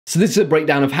So this is a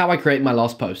breakdown of how I created my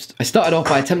last post. I started off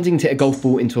by attempting to hit a golf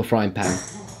ball into a frying pan.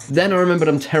 Then I remembered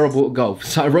I'm terrible at golf,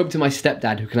 so I roped in my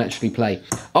stepdad who can actually play.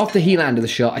 After he landed the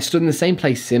shot, I stood in the same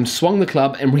place as him, swung the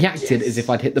club and reacted as if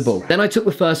I'd hit the ball. Then I took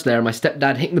the first layer of my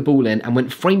stepdad hitting the ball in and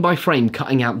went frame by frame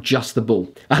cutting out just the ball.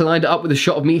 I lined it up with a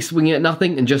shot of me swinging at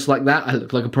nothing, and just like that I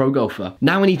looked like a pro golfer.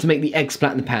 Now I need to make the egg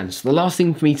splat in the pan, so the last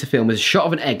thing for me to film is a shot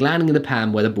of an egg landing in the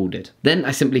pan where the ball did. Then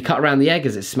I simply cut around the egg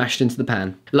as it smashed into the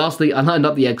pan. Lastly, I lined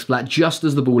up the egg splat just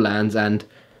as the ball lands and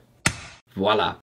voila.